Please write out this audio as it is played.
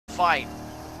fight.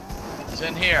 It's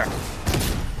in here.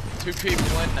 2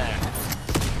 people in there.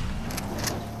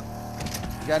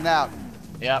 Getting out.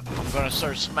 Yep, I'm gonna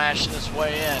start smashing this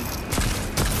way in.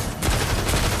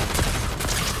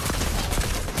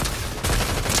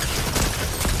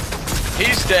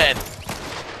 He's dead.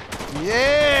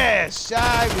 Yeah,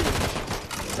 savage.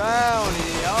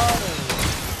 Bounty on him.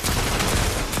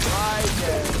 Right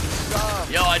there.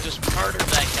 Some. Yo, I just murdered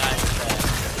that guy with that.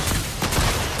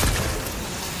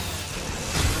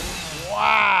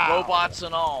 Wow. Robots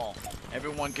and all.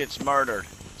 Everyone gets murdered.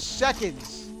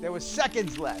 Seconds. There was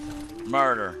seconds left.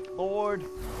 Murder. Lord,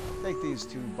 take these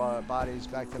 2 bodies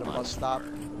back to the bus stop.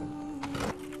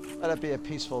 Let it be a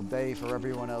peaceful day for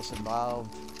everyone else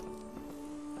involved.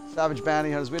 Savage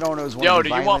bounty hunters, we don't always want to Yo, be do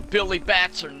you violent. want Billy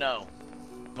Bats or no?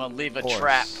 I'm gonna leave a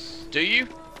trap. Do you?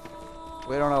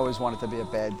 We don't always want it to be a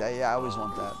bad day. Yeah, I always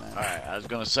want that, man. Alright, I was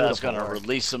gonna say I was gonna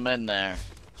release him in there.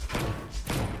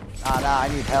 Nah, I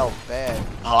need help, bad.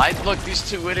 Oh, look, these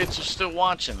 2 idiots are still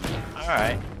watching me.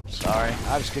 Alright, sorry.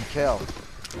 That was a good kill.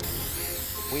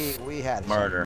 We had Murder.